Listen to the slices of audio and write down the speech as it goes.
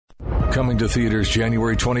Coming to theaters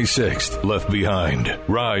January 26th, Left Behind,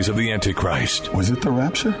 Rise of the Antichrist. Was it the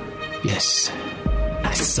rapture? Yes.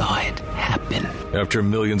 I saw it happen. After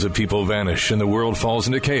millions of people vanish and the world falls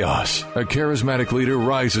into chaos, a charismatic leader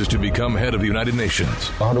rises to become head of the United Nations.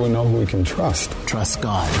 How do we know who we can trust? Trust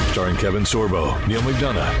God. Starring Kevin Sorbo, Neil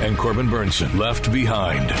McDonough, and Corbin Burnson. Left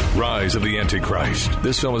Behind, Rise of the Antichrist.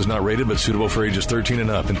 This film is not rated but suitable for ages 13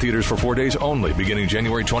 and up in theaters for 4 days only beginning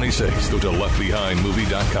January 26th. Go to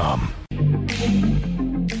leftbehindmovie.com.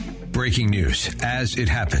 Breaking news as it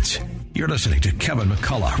happens. You're listening to Kevin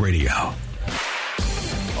McCullough Radio.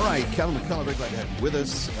 All right, Kevin McCullough, very glad to have you with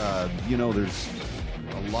us. There's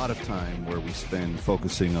a lot of time where we spend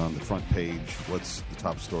focusing on the front page, what's the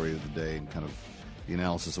top story of the day, and kind of the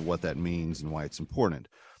analysis of what that means and why it's important.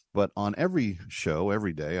 But on every show,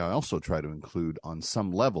 every day, I also try to include on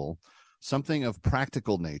some level something of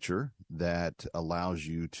practical nature that allows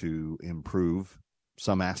you to improve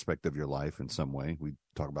some aspect of your life in some way. We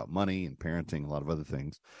talk about money and parenting, a lot of other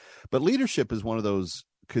things. But leadership is one of those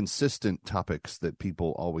consistent topics that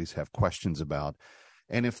people always have questions about.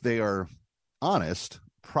 And if they are honest,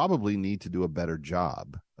 probably need to do a better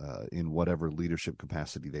job in whatever leadership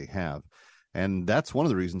capacity they have. And that's one of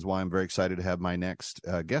the reasons why I'm very excited to have my next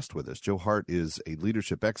guest with us. Joe Hart is a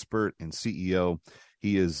leadership expert and CEO.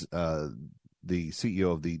 He is the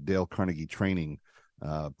CEO of the Dale Carnegie Training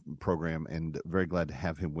program, and very glad to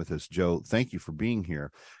have him with us. Joe, thank you for being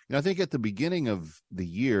here. I think at the beginning of the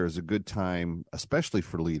year is a good time, especially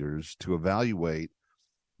for leaders, to evaluate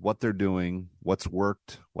what they're doing, what's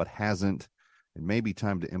worked, what hasn't, and maybe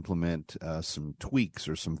time to implement some tweaks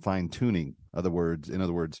or some fine tuning. In other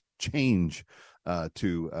words, change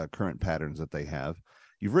to current patterns that they have.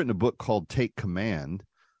 You've written a book called Take Command.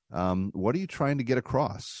 What are you trying to get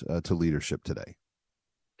across to leadership today?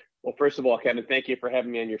 Well, first of all, Kevin, thank you for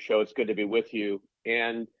having me on your show. It's good to be with you.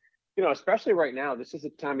 And, especially right now, this is a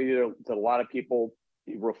time of year that a lot of people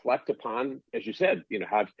reflect upon, as you said,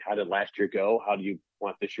 how did last year go? How do you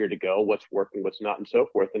want this year to go? What's working, what's not, and so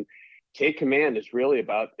forth. And Take Command is really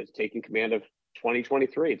it's taking command of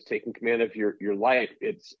 2023. It's taking command of your life.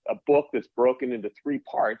 It's a book that's broken into 3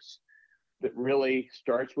 parts that really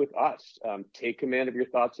starts with us. Take command of your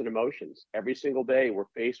thoughts and emotions. Every single day, we're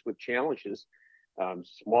faced with challenges.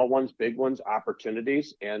 Small ones, big ones,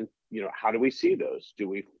 opportunities. And, how do we see those? Do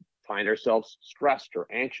we find ourselves stressed or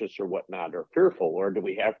anxious or whatnot, or fearful, or do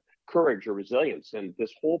we have courage or resilience? And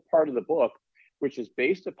this whole part of the book, which is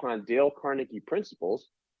based upon Dale Carnegie principles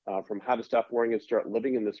from How to Stop Worrying and Start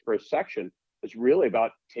Living in this first section, is really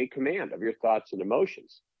about take command of your thoughts and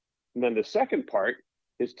emotions. And then the second part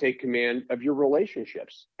is take command of your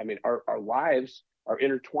relationships. I mean, our lives are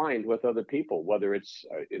intertwined with other people, whether it's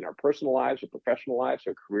in our personal lives or professional lives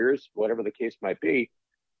or careers, whatever the case might be.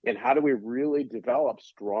 And how do we really develop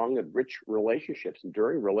strong and rich relationships,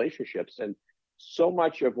 enduring relationships? And so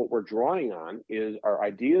much of what we're drawing on is our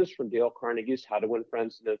ideas from Dale Carnegie's How to Win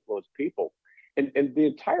Friends and Influence People. And the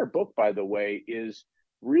entire book, by the way, is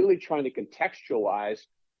really trying to contextualize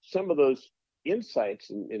some of those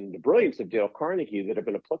insights in the brilliance of Dale Carnegie that have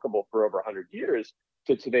been applicable for over 100 years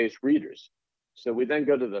to today's readers. So we then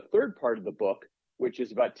go to the third part of the book, which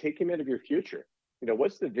is about taking command of your future.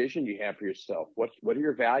 What's the vision you have for yourself? What are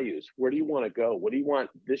your values? Where do you want to go? What do you want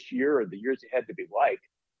this year or the years ahead to be like?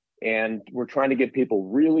 And we're trying to give people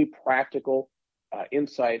really practical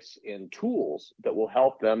insights and tools that will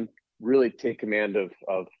help them really take command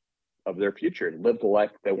of their future and live the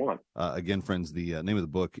life that they want. Again, friends, the name of the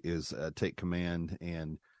book is Take Command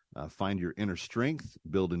and Find Your Inner Strength,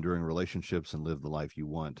 Build Enduring Relationships, and Live the Life You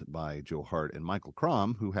Want by Joe Hart and Michael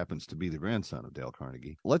Crom, who happens to be the grandson of Dale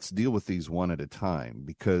Carnegie. Let's deal with these one at a time,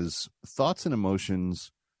 because thoughts and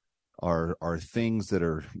emotions are things that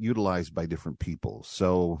are utilized by different people.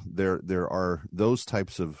 So there are those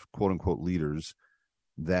types of quote-unquote leaders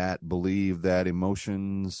that believe that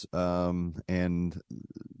emotions and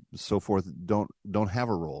so forth don't have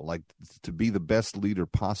a role. Like, to be the best leader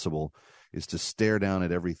possible is to stare down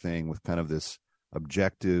at everything with kind of this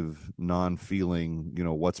objective, non-feeling,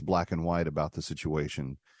 what's black and white about the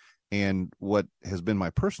situation. And what has been my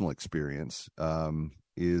personal experience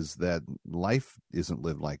is that life isn't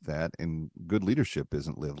lived like that, and good leadership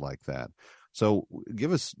isn't lived like that. So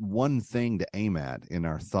give us one thing to aim at in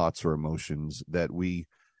our thoughts or emotions that we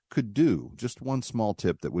could do, just one small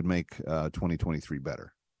tip that would make 2023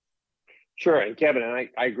 better. Sure. And Kevin, and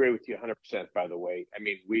I agree with you 100%, by the way. I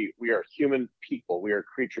mean, we are human people. We are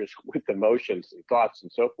creatures with emotions and thoughts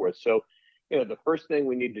and so forth. So, the first thing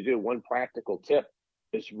we need to do, one practical tip,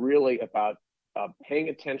 is really about paying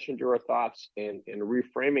attention to our thoughts and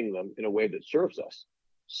reframing them in a way that serves us.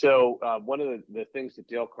 So one of the things that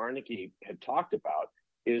Dale Carnegie had talked about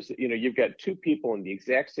is, you've got two people in the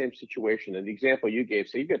exact same situation. And the example you gave,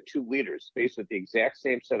 so you've got two leaders faced with the exact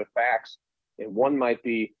same set of facts, and one might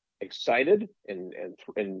be excited and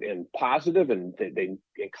positive and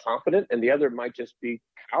confident, and the other might just be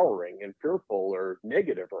cowering and fearful or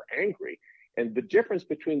negative or angry. And the difference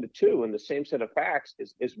between the two and the same set of facts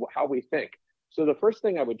is how we think. So the first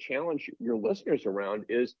thing I would challenge your listeners around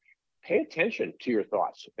is pay attention to your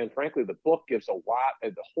thoughts. And frankly, the book gives a lot,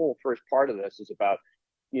 and the whole first part of this is about,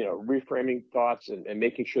 reframing thoughts and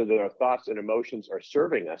making sure that our thoughts and emotions are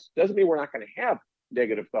serving us. Doesn't mean we're not going to have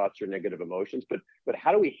negative thoughts or negative emotions, but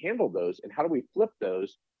how do we handle those, and how do we flip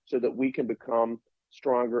those so that we can become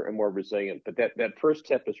stronger and more resilient? But that first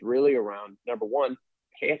tip is really around, number one,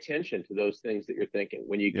 pay attention to those things that you're thinking.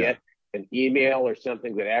 When you get an email or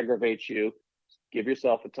something that aggravates you, give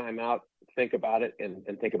yourself a timeout, think about it, and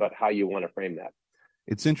think about how you want to frame that.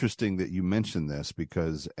 It's interesting that you mentioned this,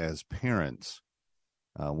 because as parents,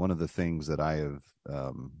 one of the things that I have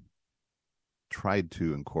tried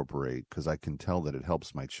to incorporate, because I can tell that it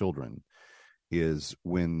helps my children, is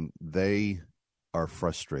when they are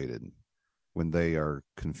frustrated, when they are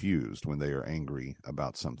confused, when they are angry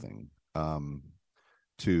about something,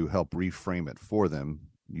 to help reframe it for them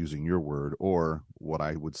using your word, or what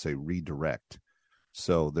I would say redirect.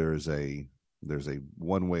 So there's a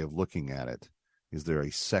one way of looking at it. Is there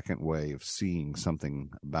a second way of seeing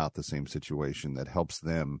something about the same situation that helps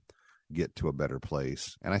them get to a better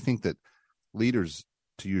place? And I think that leaders,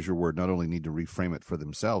 to use your word, not only need to reframe it for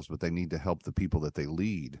themselves, but they need to help the people that they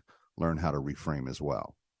lead learn how to reframe as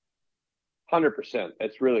well. 100%.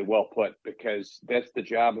 That's really well put, because that's the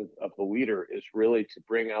job of the leader, is really to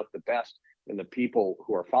bring out the best in the people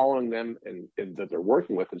who are following them and that they're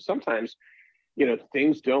working with. And sometimes,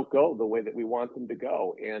 things don't go the way that we want them to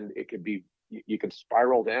go. And it could be, you can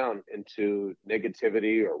spiral down into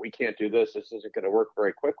negativity, or we can't do this isn't going to work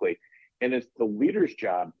very quickly. And it's the leader's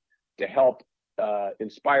job to help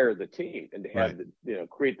inspire the team, and to have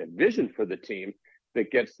create the vision for the team that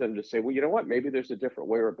gets them to say, well, you know what, maybe there's a different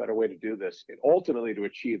way or a better way to do this, and ultimately to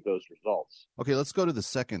achieve those results. Okay, let's go to the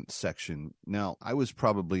second section. Now, I was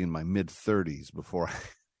probably in my mid-30s before I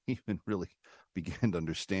even really began to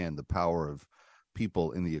understand the power of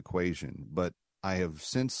people in the equation. But I have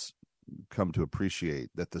since come to appreciate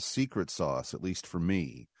that the secret sauce, at least for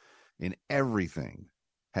me, in everything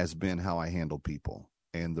has been how I handle people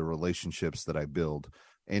and the relationships that I build.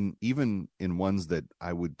 And even in ones that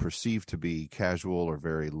I would perceive to be casual or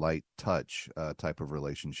very light touch type of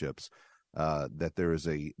relationships, that there is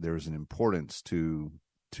an importance to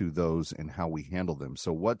those and how we handle them.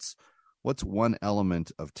 So what's one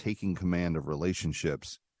element of taking command of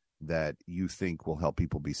relationships that you think will help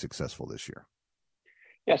people be successful this year?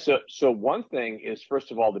 Yeah, so one thing is,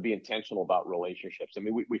 first of all, to be intentional about relationships. I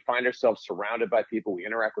mean, we find ourselves surrounded by people, we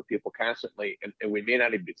interact with people constantly, and we may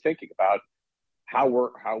not even be thinking about how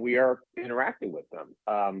we are interacting with them.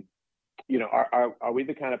 Are we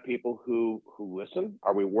the kind of people who listen?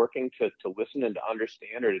 Are we working to listen and to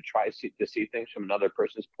understand, or to try to see things from another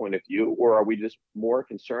person's point of view? Or are we just more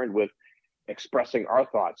concerned with expressing our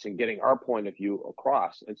thoughts and getting our point of view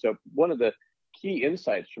across? And so one of the key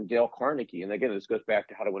insights from Dale Carnegie, and again, this goes back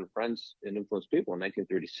to How to Win Friends and Influence People in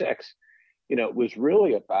 1936, was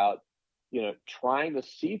really about, trying to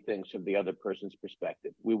see things from the other person's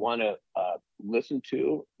perspective. We want to listen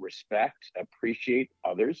to, respect, appreciate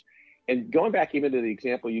others. And going back even to the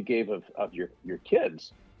example you gave of your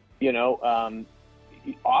kids,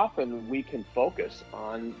 often we can focus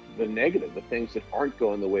on the negative, the things that aren't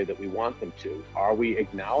going the way that we want them to. Are we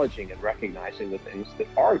acknowledging and recognizing the things that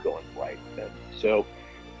are going right? And so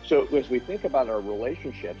as we think about our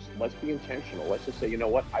relationships, let's be intentional. Let's just say, you know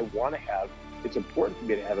what, it's important for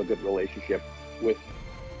me to have a good relationship with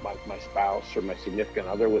my spouse or my significant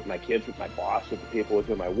other, with my kids, with my boss, with the people with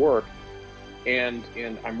whom I work. And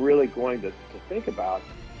I'm really going to think about,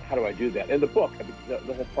 how do I do that? And the book, the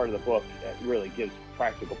whole part of the book really gives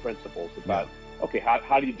practical principles about, okay,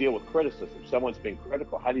 how do you deal with criticism? Someone's being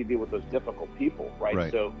critical. How do you deal with those difficult people,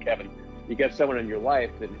 right? So, Kevin, you get someone in your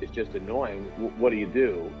life that is just annoying. What do you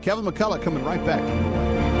do? Kevin McCullough coming right back.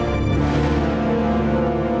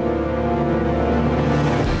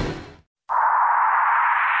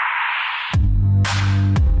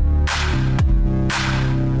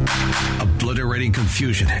 Obliterating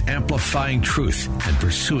confusion, amplifying truth, and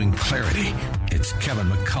pursuing clarity. It's Kevin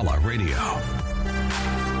McCullough Radio.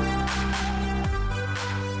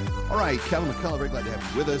 All right, Kevin McCullough, very glad to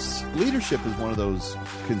have you with us. Leadership is one of those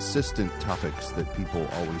consistent topics that people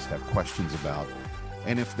always have questions about.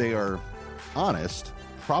 And if they are honest,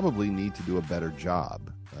 probably need to do a better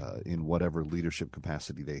job in whatever leadership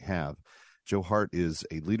capacity they have. Joe Hart is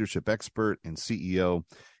a leadership expert and CEO.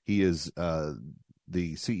 He is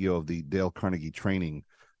the CEO of the Dale Carnegie Training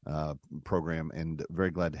program, and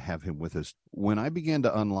very glad to have him with us. When I began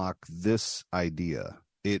to unlock this idea,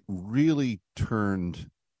 it really turned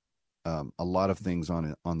a lot of things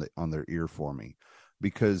on their ear for me,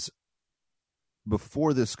 because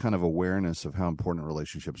before this kind of awareness of how important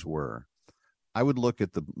relationships were, I would look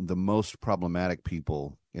at the most problematic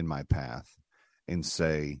people in my path and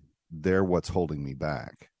say, they're what's holding me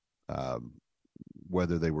back.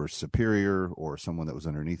 Whether they were superior or someone that was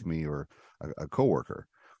underneath me or a coworker,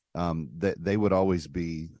 that they would always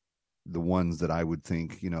be the ones that I would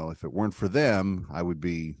think, if it weren't for them, I would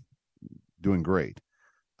be doing great.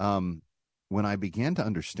 When I began to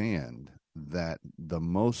understand that the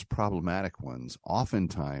most problematic ones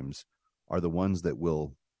oftentimes are the ones that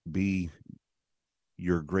will be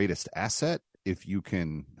your greatest asset, if you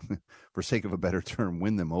can, for sake of a better term,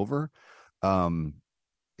 win them over,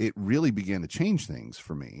 it really began to change things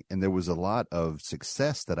for me. And there was a lot of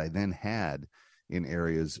success that I then had in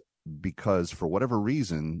areas because, for whatever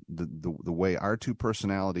reason, the way our two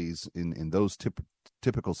personalities in those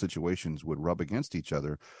typical situations would rub against each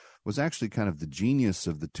other was actually kind of the genius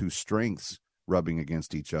of the two strengths rubbing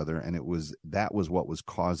against each other. And that was what was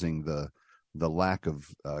causing the lack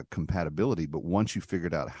of compatibility. But once you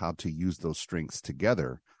figured out how to use those strengths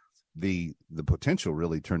together, the potential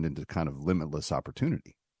really turned into kind of limitless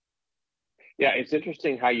opportunity. Yeah, it's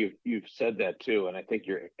interesting how you've said that too, and I think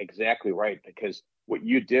you're exactly right, because what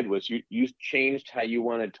you did was you changed how you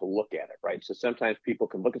wanted to look at it, right? So sometimes people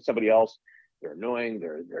can look at somebody else, they're annoying,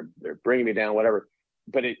 they're bringing me down, whatever,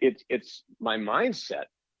 but it's my mindset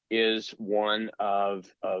is one of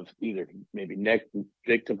either maybe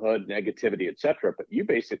victimhood, negativity, etc. But you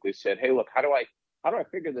basically said, hey, look, how do I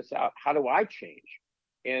figure this out? How do I change?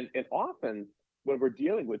 And often when we're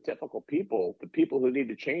dealing with difficult people, the people who need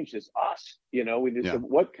to change is us. We need to say,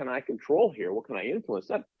 what can I control here? What can I influence?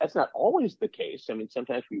 That's not always the case. I mean,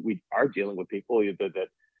 sometimes we are dealing with people either that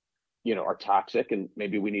are toxic, and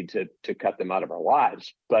maybe we need to cut them out of our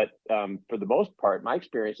lives. But for the most part, my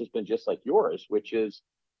experience has been just like yours, which is,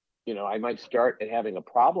 I might start at having a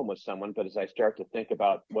problem with someone, but as I start to think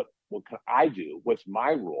about what can I do, what's my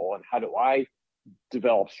role, and how do I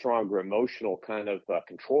develop stronger emotional kind of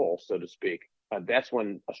control, so to speak, that's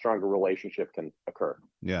when a stronger relationship can occur.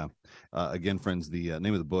 Yeah. Again, friends, the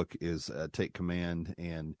name of the book is Take Command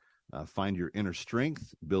and Find Your Inner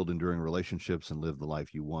Strength, Build Enduring Relationships, and Live the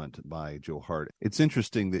Life You Want, by Joe Hart. It's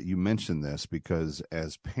interesting that you mentioned this, because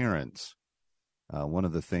as parents, one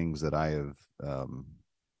of the things that I have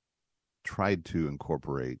tried to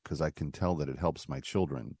incorporate, because I can tell that it helps my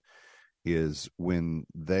children, is when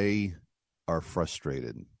they are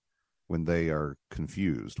frustrated, when they are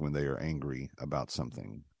confused, when they are angry about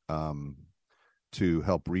something, to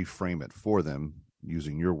help reframe it for them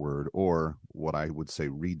using your word, or what I would say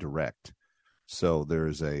redirect. So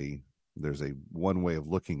there's a one way of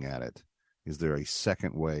looking at it. Is there a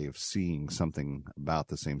second way of seeing something about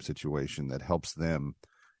the same situation that helps them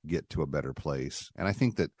get to a better place? And I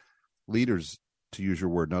think that leaders, to use your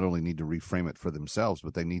word, not only need to reframe it for themselves,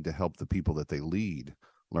 but they need to help the people that they lead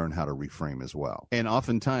learn how to reframe as well. And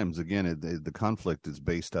oftentimes, again, the conflict is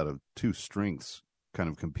based out of two strengths kind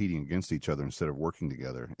of competing against each other instead of working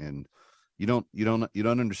together. And you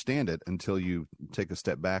don't understand it until you take a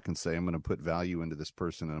step back and say, I'm going to put value into this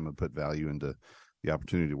person, and I'm going to put value into the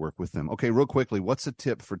opportunity to work with them. Okay, real quickly, what's a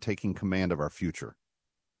tip for taking command of our future?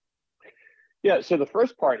 Yeah. So the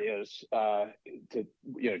first part is do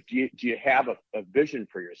you have a vision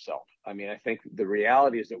for yourself? I mean, I think the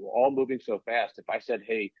reality is that we're all moving so fast. If I said,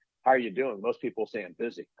 hey, how are you doing? Most people say, I'm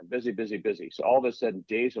busy. I'm busy, busy, busy. So all of a sudden,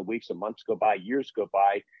 days and weeks and months go by, years go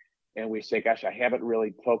by, and we say, gosh, I haven't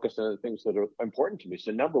really focused on the things that are important to me.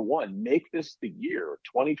 So number one, make this the year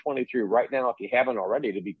 2023 right now, if you haven't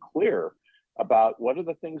already, to be clear about what are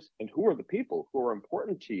the things and who are the people who are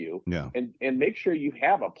important to you, and make sure you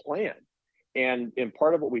have a plan. And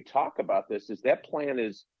part of what we talk about this is that plan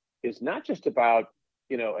is not just about,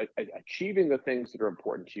 achieving the things that are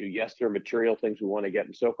important to you. Yes, there are material things we want to get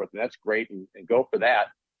and so forth, and that's great, and go for that.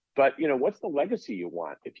 But, what's the legacy you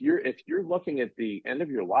want? If you're looking at the end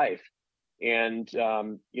of your life and,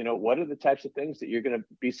 what are the types of things that you're going to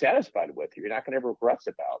be satisfied with, you're not going to have regrets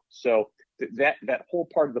about. So that whole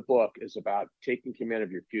part of the book is about taking command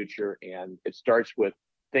of your future. And it starts with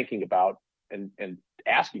thinking about and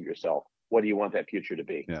asking yourself, what do you want that future to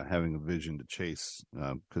be? Yeah, having a vision to chase,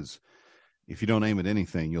 because if you don't aim at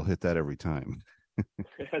anything, you'll hit that every time.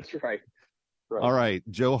 That's right. Right. All right.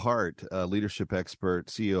 Joe Hart, leadership expert,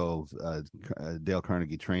 CEO of Dale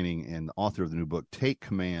Carnegie Training, and author of the new book, Take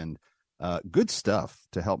Command. Good stuff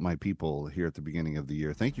to help my people here at the beginning of the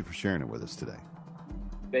year. Thank you for sharing it with us today.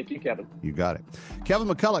 Thank you, Kevin. You got it. Kevin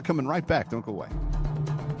McCullough coming right back. Don't go away.